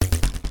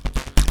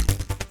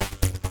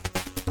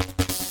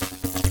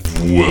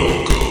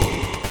Welcome.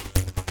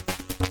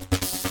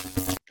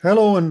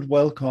 Hello and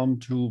welcome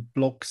to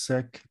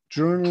BlockSec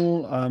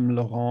Journal. I'm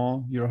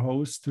Laurent, your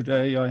host.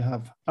 Today I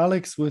have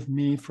Alex with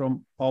me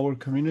from our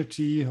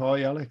community.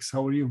 Hi, Alex.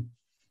 How are you?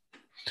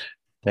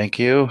 Thank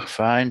you.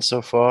 Fine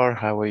so far.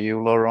 How are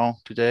you, Laurent,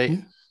 today?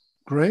 Yeah,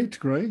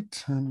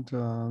 great. And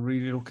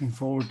really looking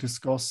forward to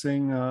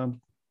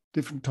discussing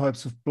different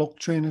types of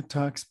blockchain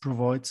attacks,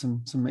 provide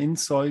some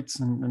insights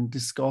and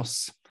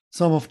discuss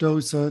some of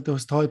those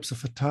types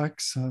of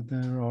attacks.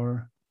 There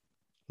are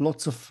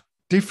lots of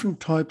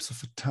different types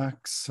of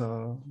attacks,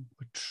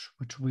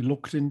 which we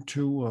looked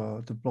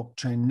into, the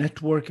blockchain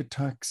network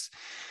attacks.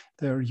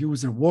 There are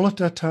user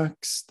wallet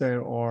attacks.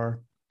 There are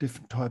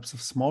different types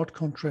of smart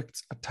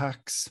contracts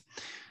attacks,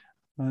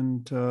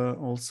 and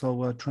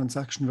also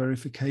transaction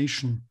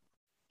verification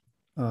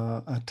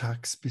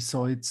attacks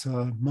besides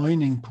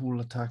mining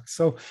pool attacks.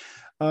 So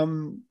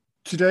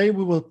today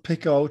we will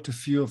pick out a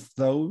few of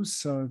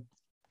those,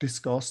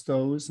 discuss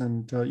those,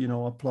 and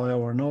apply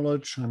our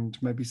knowledge and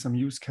maybe some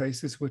use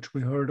cases which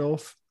we heard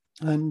of,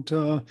 and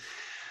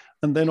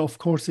then of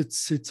course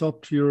it's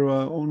up to your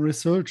own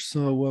research.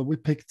 So we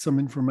picked some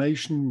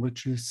information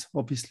which is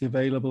obviously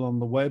available on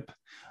the web,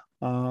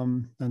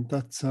 and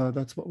that's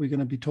what we're going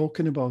to be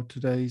talking about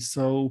today.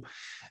 So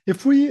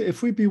if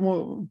we be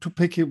to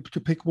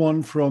pick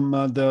one from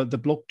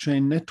the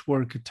blockchain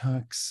network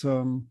attacks,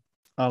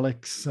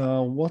 Alex,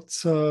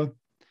 what's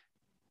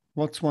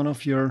one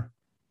of your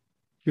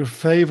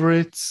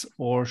favorites,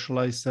 or shall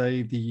I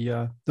say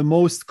the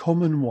most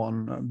common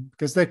one?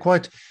 Because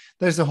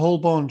there's a whole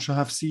bunch. I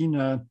have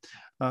seen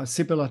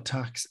Sybil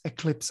attacks,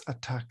 Eclipse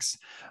attacks,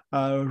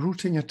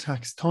 routing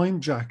attacks,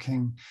 time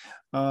jacking,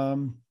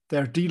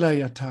 there are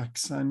delay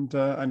attacks, and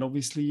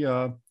obviously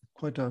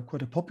quite a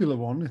popular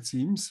one, it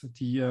seems,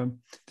 the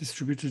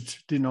distributed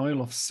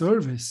denial of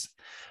service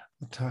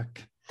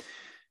attack.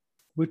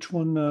 Which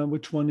one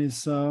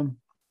is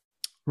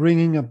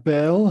ringing a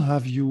bell?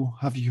 Have you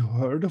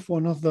heard of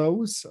one of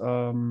those?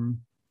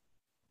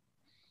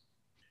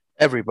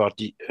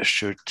 Everybody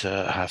should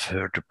have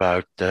heard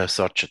about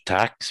such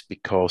attacks,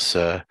 because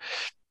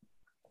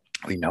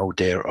we know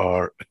there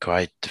are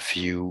quite a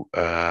few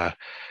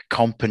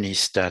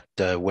companies that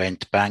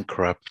went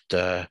bankrupt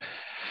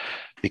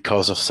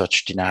because of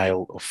such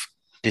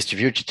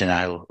distributed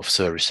denial of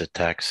service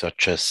attacks,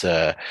 such as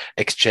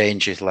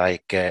exchanges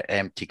like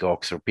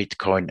MTGOX or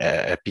Bitcoin,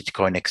 a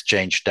Bitcoin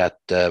exchange that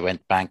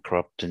went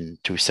bankrupt in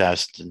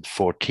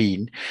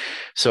 2014.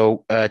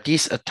 So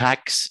these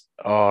attacks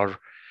are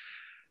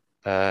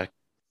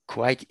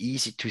quite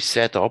easy to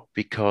set up,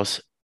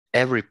 because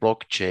every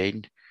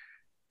blockchain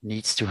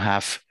needs to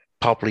have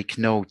public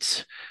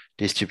nodes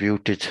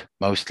distributed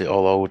mostly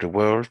all over the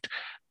world,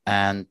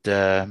 and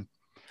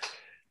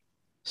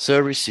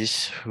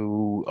services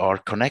who are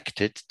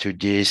connected to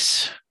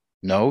these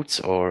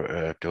nodes,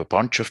 or to a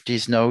bunch of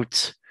these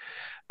nodes,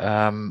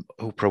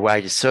 who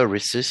provide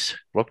services,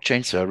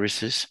 blockchain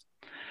services,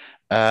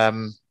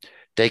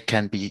 they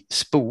can be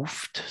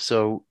spoofed.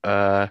 So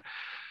the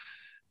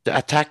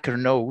attacker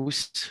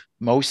knows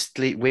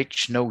mostly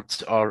which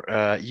nodes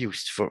are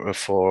used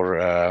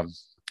for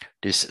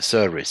this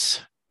service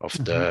of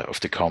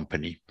the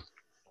company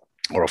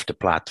or of the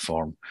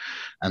platform,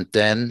 and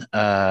then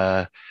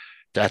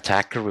the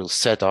attacker will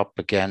set up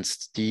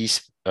against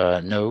these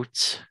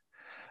nodes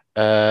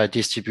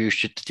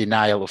distributed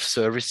denial of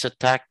service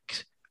attack,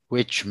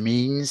 which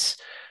means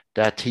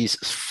that he's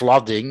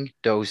flooding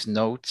those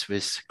nodes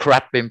with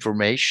crap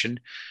information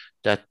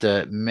that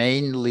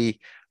mainly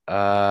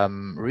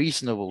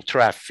reasonable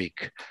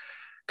traffic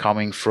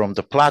coming from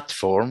the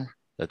platform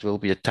that will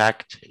be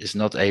attacked is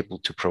not able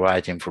to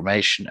provide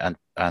information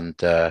and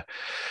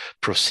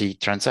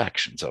proceed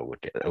transactions over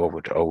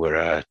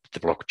the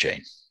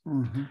blockchain.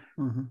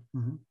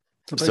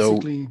 So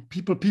basically,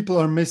 people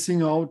are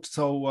missing out.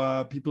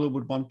 So people who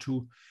would want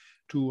to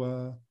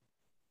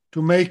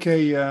make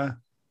a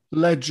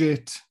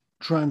legit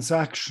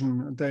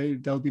transaction,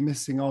 they'll be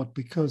missing out,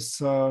 because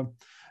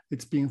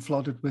it's being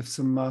flooded with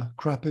some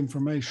crap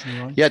information,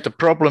 right? Yeah, the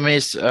problem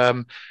is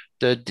the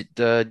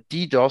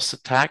DDoS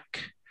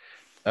attack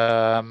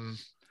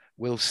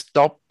will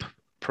stop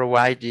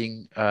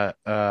providing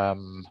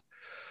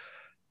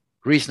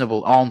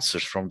reasonable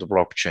answers from the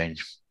blockchain.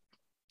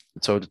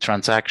 So the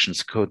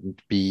transactions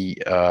couldn't be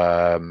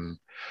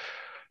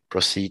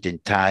proceed in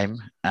time,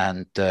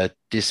 and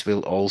this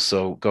will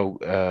also go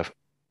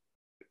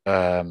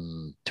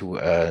to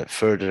a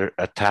further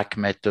attack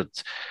method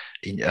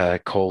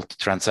called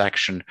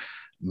transaction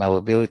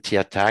malleability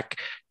attack.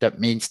 That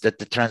means that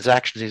the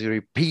transaction is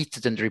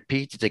repeated and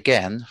repeated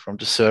again from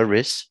the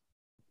service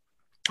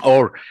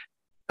or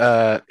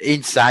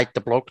inside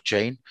the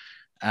blockchain,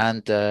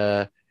 and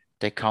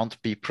they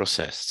can't be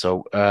processed.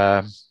 So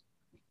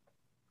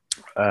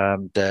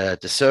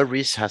the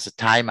service has a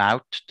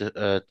timeout,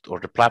 or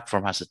the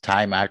platform has a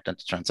timeout, and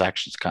the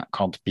transactions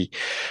can't be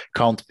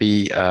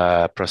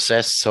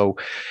processed. So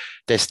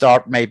they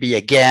start maybe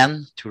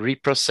again to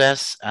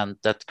reprocess, and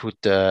that could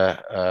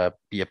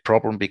be a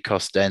problem,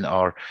 because then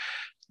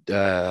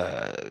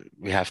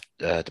we have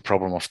the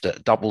problem of the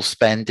double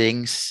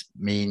spendings,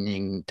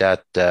 meaning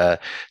that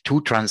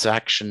two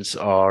transactions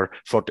are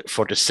for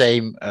the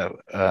same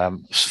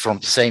from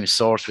the same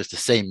source with the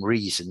same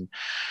reason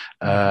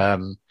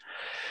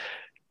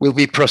will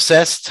be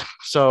processed.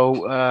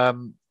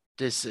 So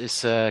this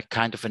is a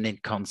kind of an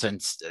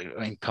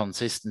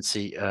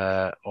inconsistency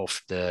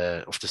of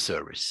the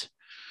service,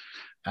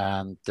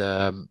 and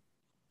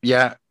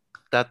yeah,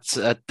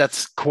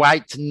 that's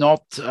quite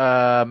not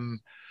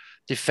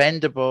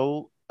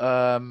defendable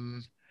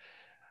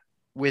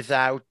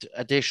without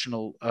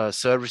additional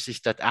services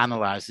that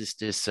analyzes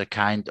this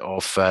kind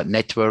of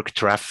network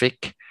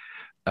traffic.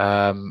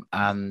 And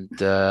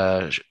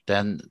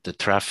then the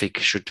traffic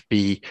should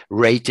be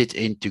rated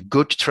into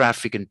good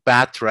traffic and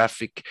bad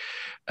traffic.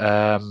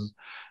 And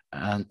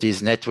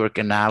this network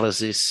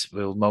analysis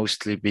will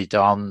mostly be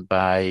done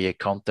by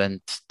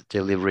content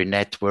delivery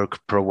network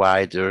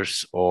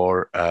providers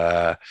or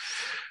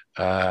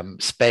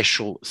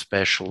special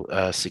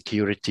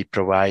security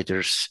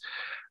providers.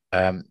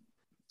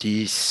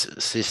 These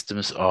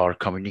systems are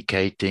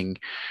communicating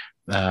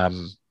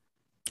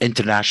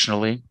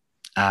internationally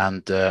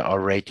and are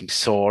rating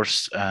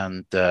source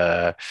and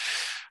layer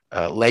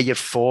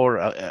 4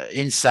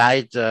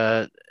 inside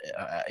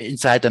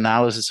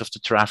analysis of the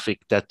traffic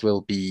that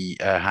will be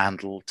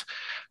handled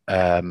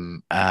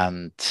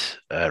and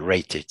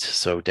rated.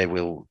 So they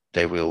will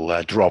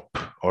drop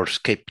or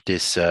skip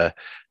this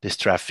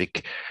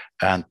traffic,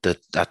 and the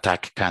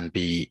attack can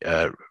be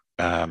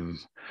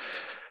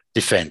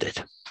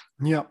defended.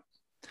 Yeah,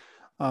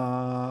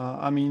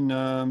 I mean,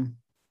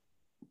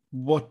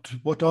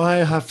 what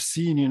I have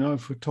seen,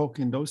 if we're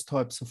talking those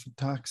types of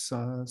attacks,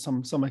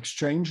 some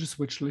exchanges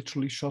which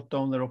literally shut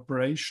down their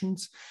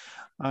operations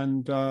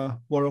and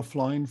were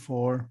offline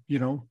for,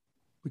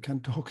 we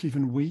can talk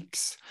even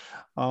weeks.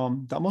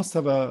 That must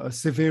have a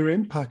severe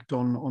impact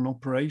on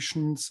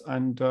operations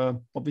and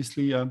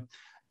obviously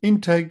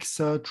intakes,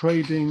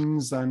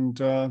 tradings, and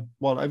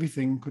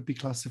everything could be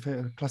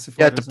classified as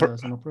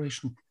an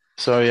operation.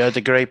 So yeah,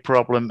 the great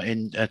problem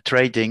in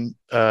trading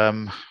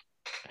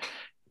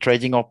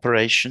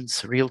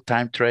operations,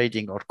 real-time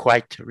trading or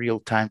quite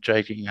real-time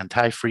trading and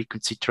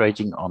high-frequency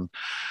trading on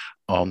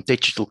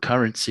digital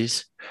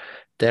currencies,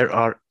 there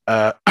are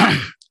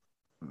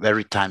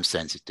very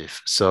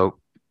time-sensitive. So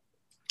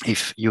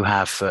if you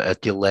have a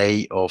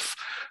delay of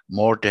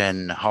more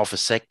than half a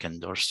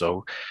second or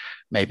so,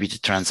 maybe the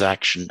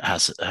transaction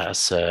has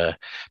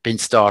been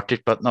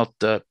started but not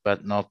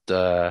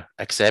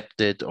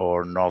accepted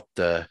or not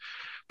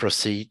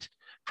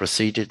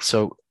proceeded.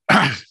 So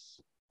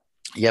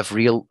you have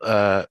real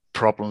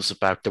problems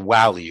about the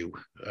value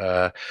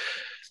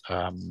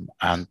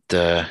and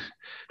the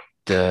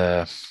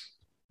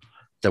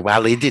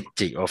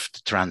validity of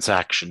the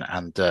transaction,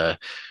 and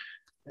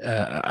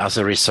as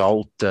a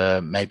result,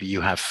 maybe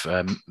you have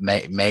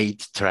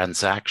made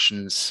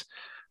transactions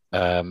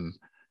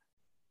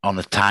on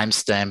a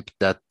timestamp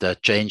that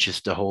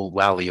changes the whole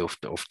value of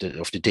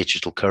the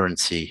digital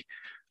currency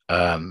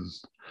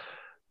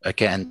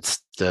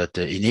against the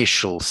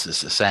initial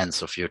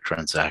sense of your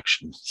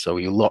transaction. So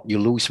you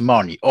lose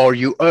money, or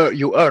you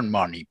earn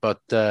money, but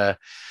that's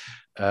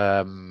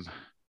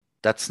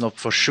not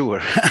for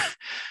sure.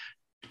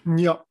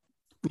 Yeah,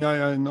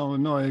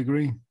 no, I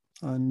agree.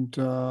 And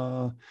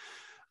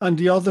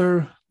the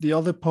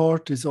other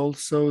part is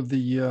also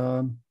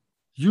the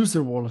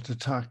user wallet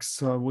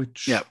attacks,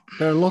 which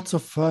there are lots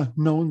of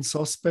known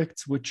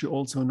suspects, which you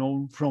also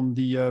know from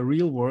the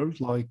real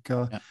world, like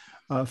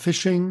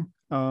phishing,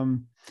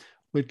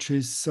 which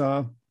is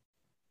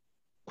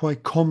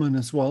quite common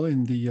as well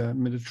in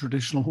the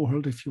traditional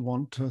world, if you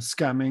want,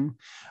 scamming,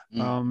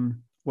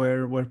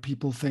 where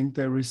people think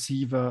they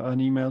receive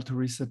an email to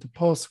reset the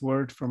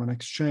password from an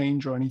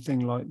exchange or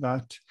anything like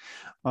that.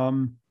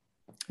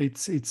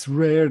 It's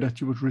rare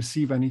that you would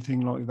receive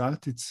anything like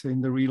that. It's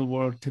in the real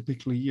world,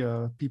 typically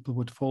people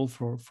would fall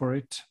for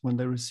it when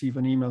they receive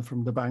an email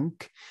from the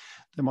bank.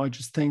 They might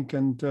just think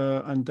and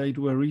they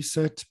do a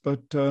reset,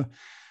 but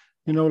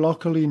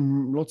luckily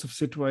in lots of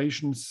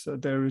situations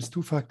there is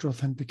two-factor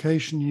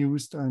authentication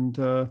used and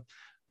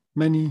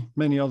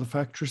many other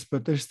factors,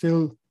 but there's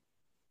still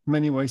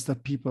many ways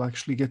that people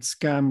actually get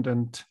scammed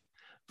and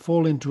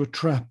fall into a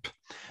trap.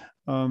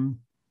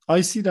 I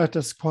see that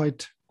as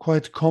quite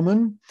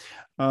common.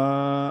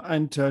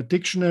 And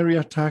dictionary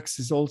attacks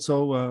is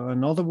also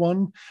another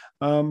one.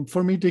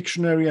 For me,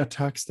 dictionary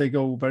attacks, they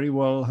go very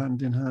well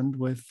hand in hand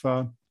with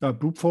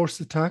brute force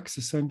attacks,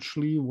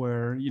 essentially,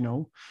 where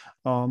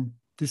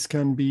this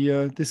can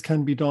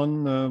be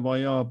done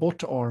via a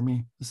bot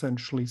army,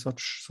 essentially,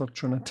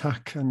 such an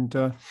attack. And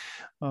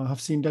I've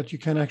seen that you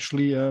can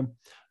actually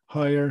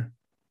hire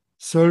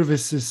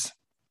services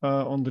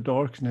on the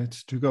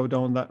darknet to go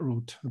down that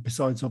route,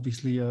 besides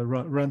obviously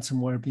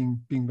ransomware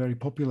being very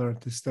popular at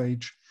this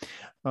stage.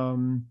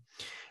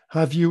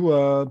 Have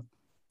you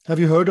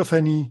heard of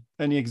any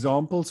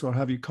examples, or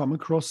have you come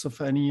across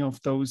of any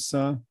of those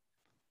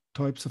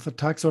types of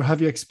attacks, or have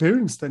you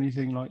experienced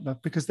anything like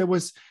that? Because there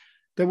was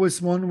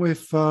one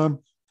with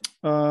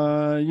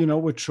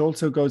which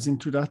also goes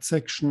into that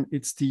section.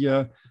 It's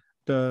the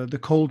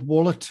cold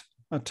wallet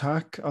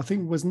attack. I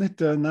think, wasn't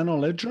it Nano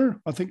Ledger?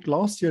 I think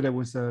last year there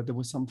was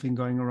something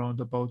going around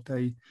about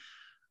a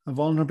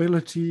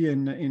vulnerability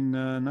in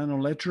Nano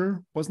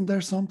Ledger. Wasn't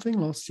there something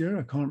last year?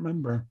 I can't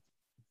remember.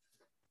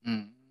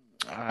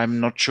 I'm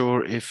not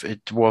sure if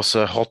it was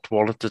a hot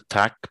wallet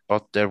attack,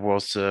 but there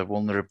was a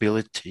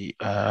vulnerability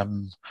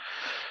on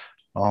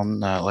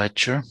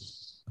Ledger.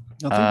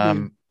 I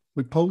think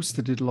we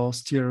posted it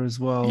last year as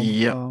well.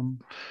 Yeah.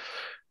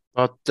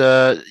 But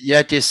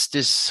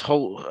this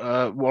whole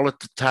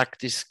wallet attack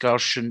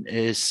discussion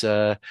is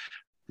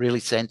really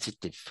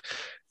sensitive,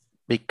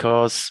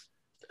 because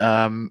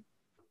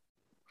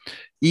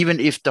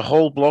even if the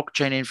whole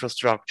blockchain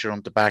infrastructure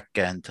on the back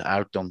end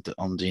out on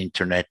the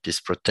internet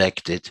is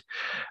protected,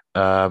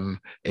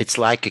 it's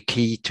like a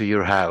key to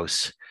your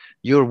house.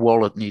 Your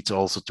wallet needs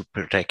also to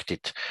protect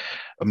it.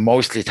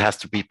 Mostly it has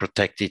to be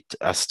protected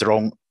as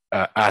strong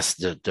as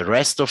the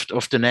rest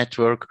of the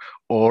network,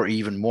 or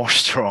even more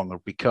stronger,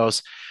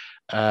 because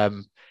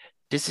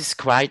this is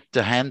quite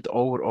the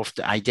handover of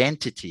the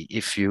identity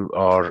if you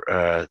are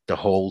the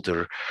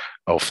holder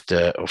of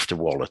the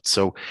wallet.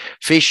 So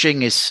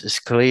phishing is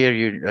clear.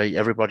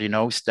 Everybody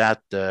knows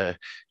that.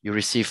 You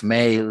receive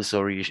mails,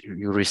 or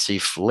you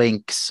receive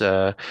links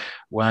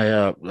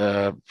via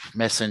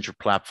messenger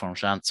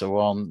platforms and so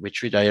on,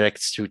 which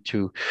redirects you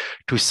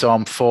to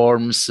some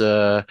forms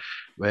where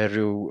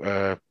you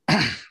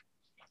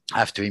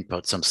have to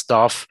input some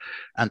stuff,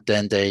 and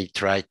then they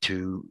try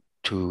to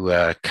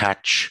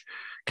catch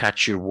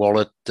your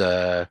wallet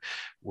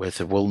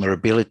with a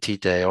vulnerability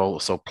they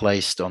also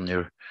placed on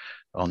your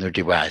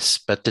device.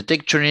 But the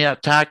dictionary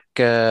attack,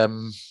 this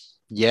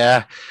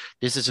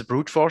is a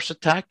brute force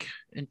attack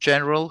in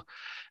general,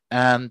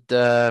 and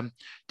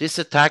this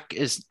attack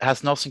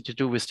has nothing to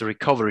do with the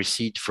recovery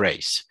seed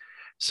phrase.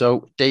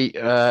 So they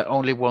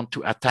only want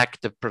to attack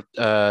the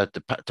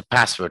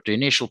password, the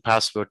initial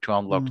password to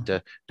unlock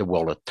the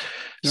wallet.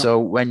 Yeah. So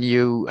when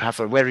you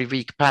have a very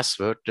weak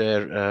password,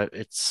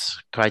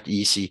 it's quite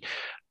easy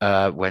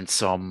when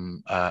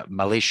some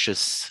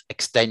malicious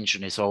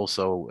extension is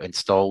also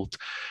installed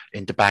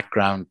in the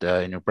background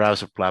in your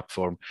browser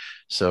platform.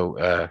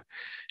 So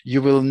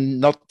you will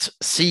not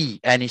see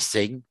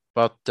anything,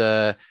 but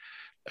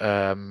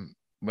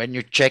when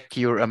you check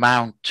your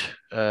amount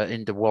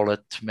in the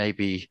wallet,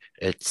 maybe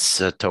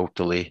it's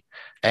totally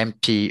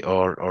empty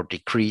or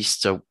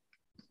decreased. So,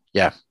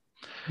 yeah.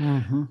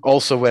 Mm-hmm.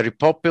 Also very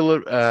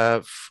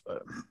popular,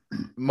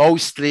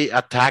 mostly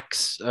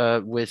attacks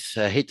with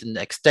hidden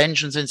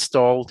extensions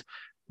installed.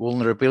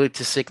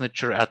 Vulnerability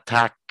signature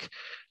attack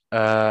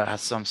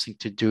has something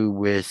to do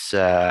with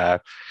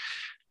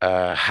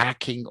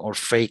hacking or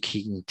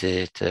faking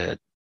the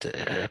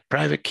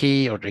private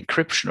key, or the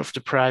encryption of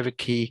the private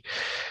key.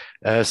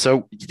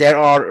 So there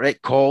are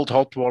called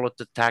hot wallet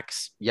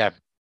attacks. Yeah,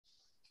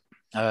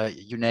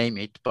 you name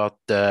it, but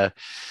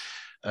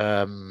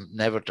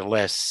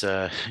nevertheless,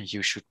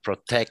 you should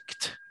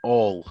protect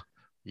all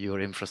your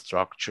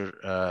infrastructure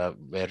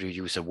where you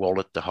use a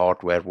wallet, the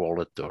hardware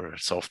wallet or a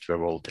software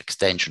wallet,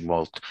 extension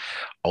wallet.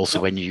 Also,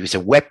 when you use a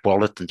web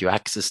wallet and you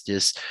access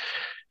this,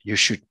 you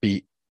should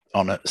be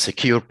on a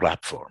secure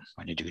platform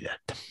when you do that.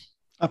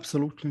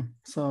 Absolutely.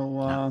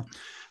 So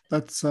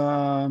that's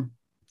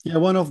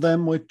one of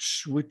them,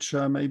 which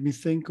made me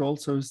think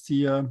also, is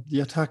the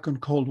attack on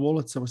cold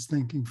wallets. I was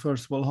thinking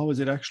first, well, how is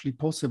it actually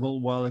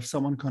possible? Well, if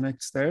someone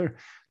connects their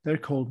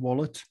cold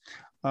wallet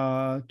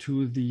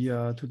to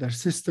their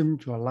system,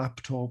 to a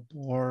laptop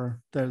or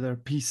their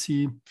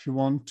PC, if you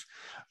want,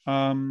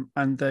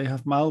 and they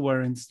have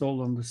malware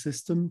installed on the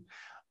system,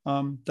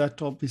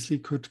 that obviously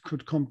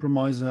could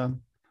compromise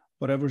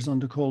whatever's on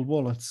the cold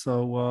wallet.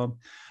 So.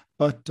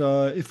 But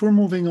if we're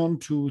moving on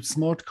to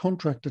smart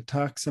contract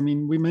attacks, I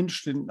mean, we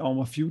mentioned it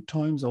a few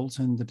times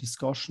also in the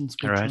discussions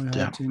which I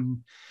had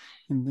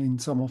in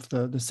some of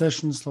the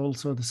sessions,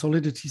 also the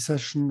Solidity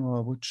session,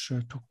 which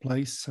took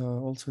place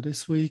also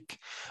this week.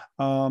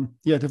 The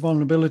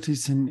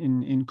vulnerabilities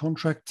in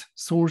contract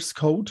source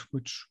code,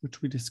 which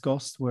we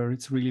discussed, where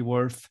it's really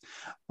worth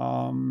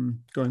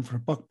going for a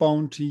bug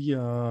bounty,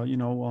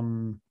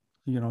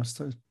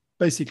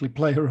 basically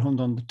play around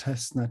on the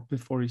test net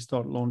before you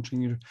start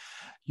launching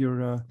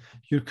your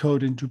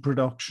code into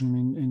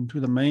production into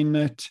the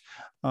mainnet.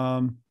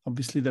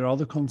 Obviously, there are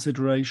other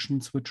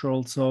considerations which are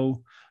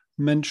also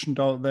mentioned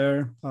out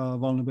there.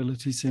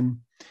 Vulnerabilities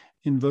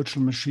in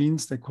virtual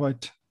machines, they're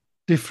quite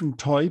different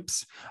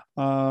types.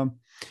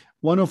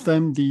 One of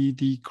them,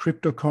 the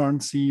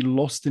cryptocurrency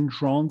lost in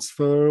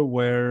transfer,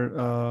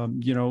 where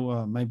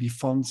maybe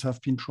funds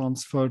have been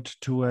transferred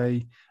to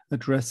a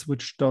address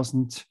which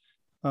doesn't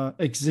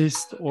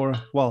exist, or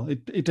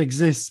it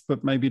exists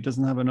but maybe it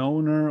doesn't have an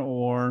owner,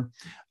 or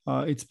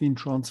it's been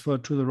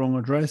transferred to the wrong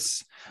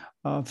address,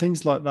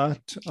 things like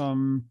that.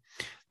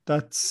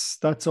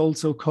 That's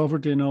also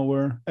covered in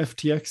our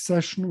FTX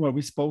session, where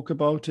we spoke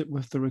about it,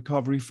 with the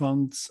recovery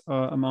funds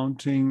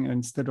amounting,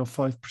 instead of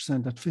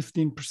 5%, at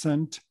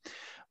 15%.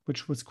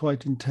 which was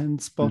quite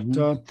intense. But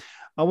Mhm.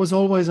 I was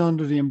always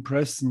under the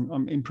impression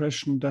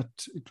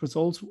that it was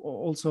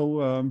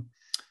also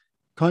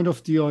kind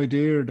of the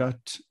idea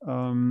that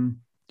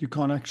you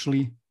can't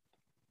actually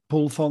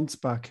pull funds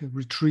back,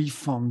 retrieve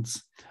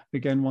funds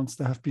again once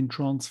they have been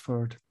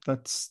transferred.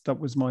 That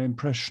was my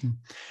impression.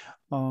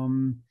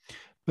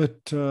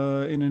 But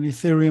in an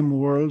Ethereum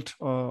world,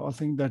 I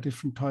think there are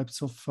different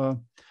types of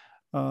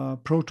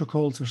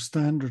protocols or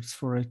standards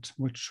for it,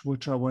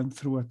 which I went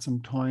through at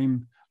some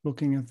time,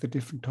 looking at the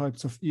different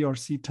types of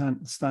ERC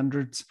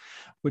standards,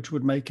 which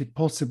would make it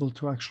possible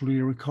to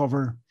actually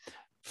recover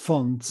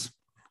funds.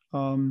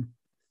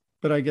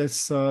 But I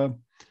guess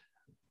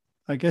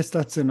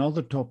that's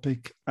another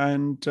topic.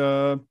 And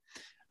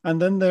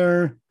then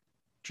there,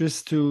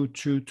 just to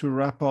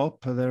wrap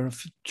up, there are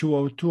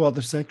two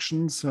other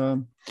sections.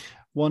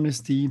 One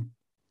is the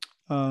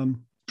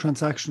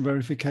transaction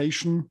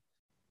verification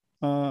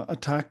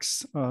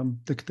attacks,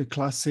 the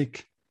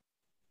classic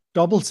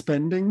double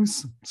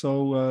spendings.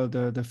 So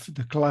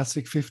the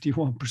classic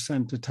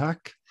 51%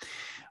 attack,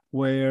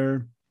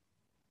 where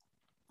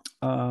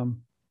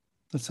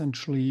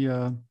essentially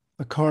a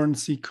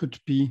currency could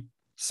be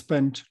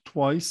spent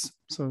twice.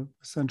 So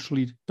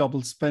essentially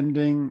double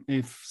spending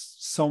if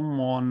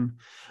someone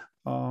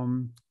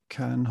can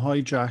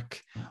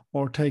hijack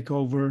or take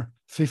over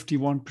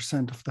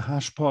 51% of the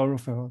hash power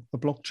of a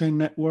blockchain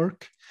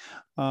network.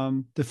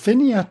 The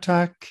Finney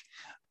attack,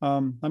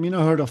 I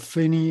heard of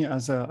Finney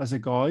as a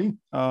guy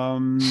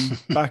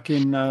back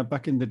in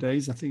the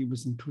days. I think it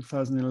was in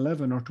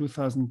 2011 or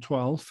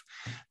 2012.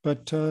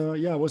 But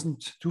I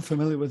wasn't too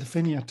familiar with the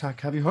Finney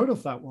attack. Have you heard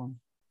of that one?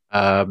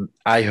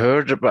 I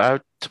heard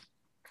about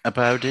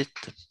it,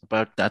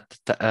 about that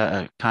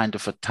kind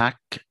of attack.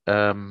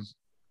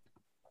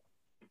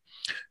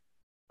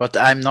 But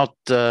I'm not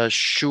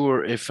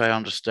sure if I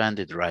understand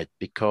it right,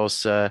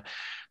 because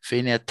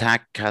Finney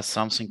attack has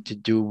something to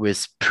do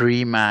with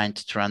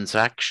pre-mined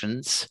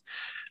transactions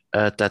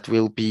that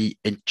will be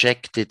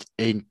injected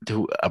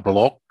into a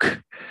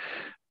block.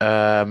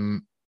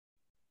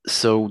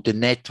 So the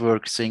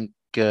network think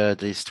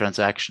these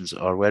transactions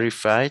are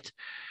verified,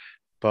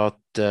 but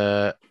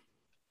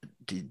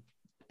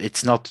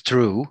it's not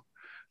true.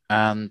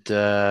 And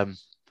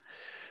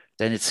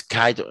then it's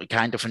kind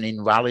of an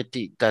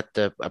invalidity that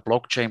a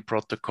blockchain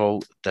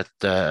protocol that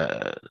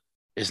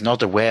is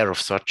not aware of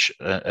such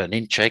an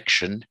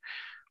injection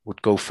would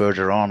go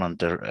further on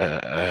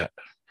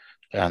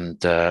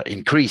and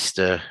increase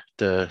the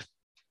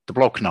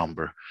block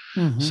number.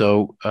 Mm-hmm.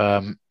 So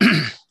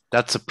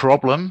that's a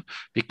problem,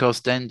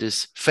 because then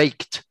this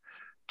faked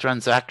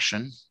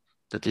transaction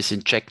that is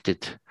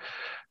injected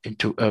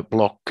into a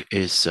block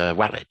is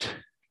valid.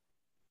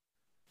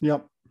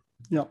 Yep.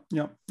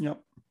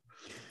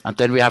 And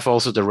then we have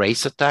also the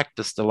race attack.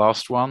 That's the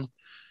last one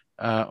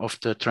of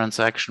the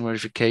transaction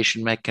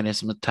verification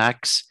mechanism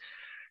attacks.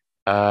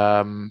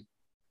 Can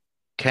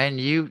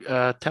you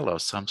tell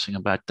us something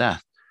about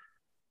that?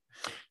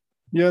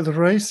 Yeah, the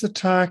race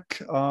attack.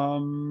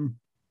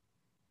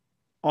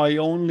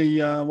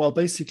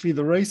 Basically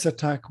the race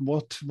attack,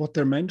 what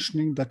they're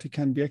mentioning, that it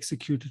can be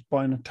executed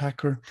by an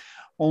attacker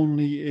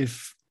only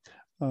if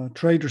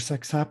traders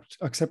accept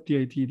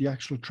the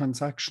actual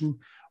transaction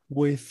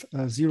with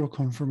 0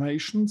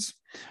 confirmations.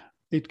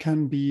 It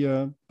can be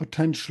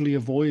potentially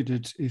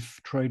avoided if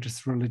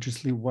traders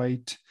religiously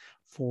wait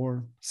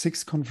for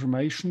 6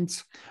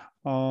 confirmations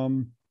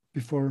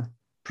before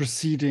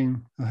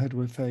proceeding ahead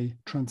with a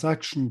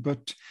transaction.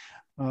 But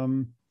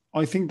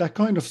I think that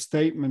kind of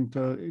statement,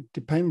 it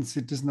depends.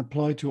 It doesn't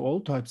apply to all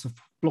types of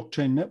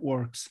blockchain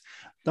networks.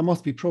 That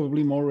must be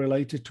probably more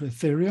related to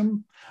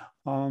Ethereum,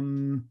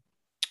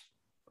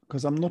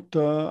 because I'm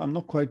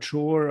not quite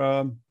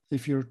sure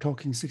if you're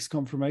talking 6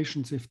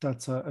 confirmations, if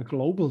that's a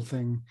global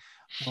thing.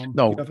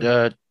 No,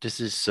 this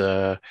is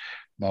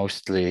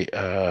mostly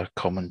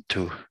common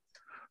to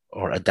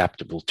or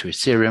adaptable to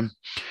Ethereum.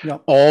 Yeah.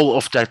 All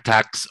of the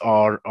attacks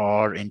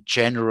are in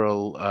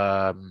general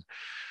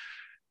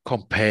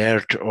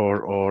compared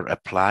or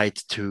applied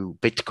to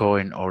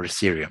Bitcoin or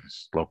Ethereum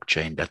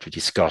blockchain that we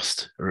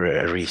discussed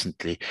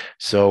recently.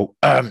 So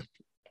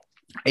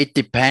it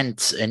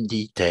depends in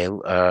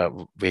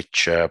detail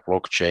which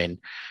blockchain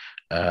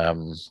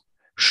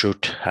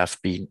should have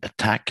been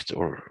attacked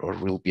or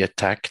will be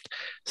attacked.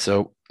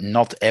 So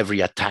not every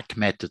attack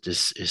method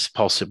is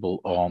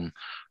possible on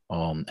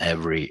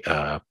every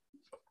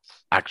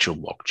actual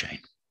blockchain.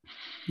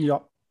 Yeah,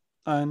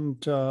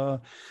 and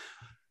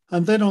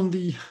then on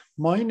the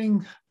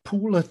mining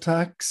pool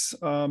attacks,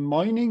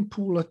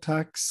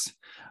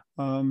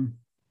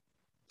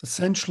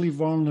 essentially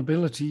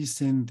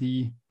vulnerabilities in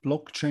the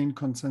blockchain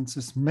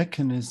consensus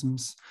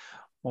mechanisms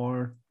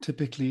are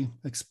typically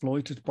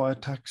exploited by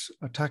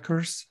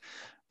attackers,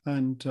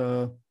 and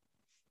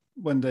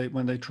when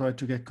they try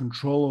to get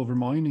control over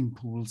mining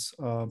pools,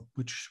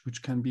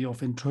 which can be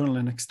of internal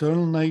and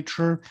external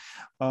nature.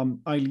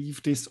 I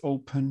leave this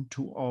open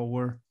to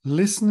our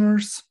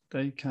listeners.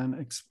 They can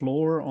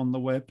explore on the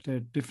web. There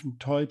are different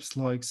types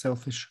like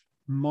selfish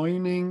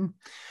mining,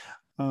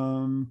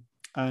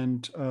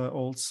 and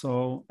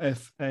also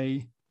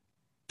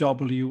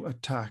FAW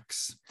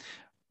attacks,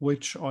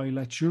 which I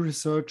let you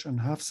research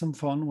and have some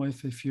fun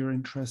with if you're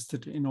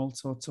interested in all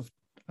sorts of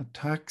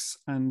attacks.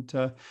 And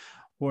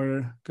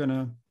we're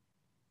gonna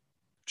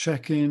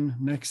check in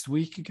next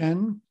week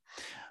again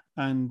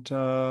and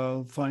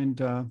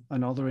find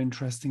another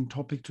interesting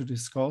topic to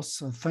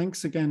discuss.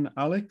 Thanks again,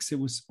 Alex. It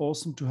was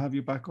awesome to have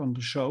you back on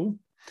the show.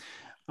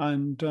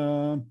 And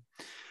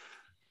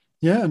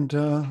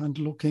and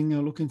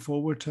looking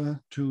forward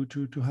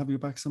to have you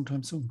back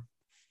sometime soon.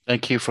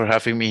 Thank you for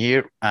having me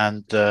here,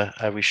 and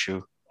I wish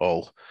you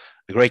all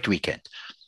a great weekend.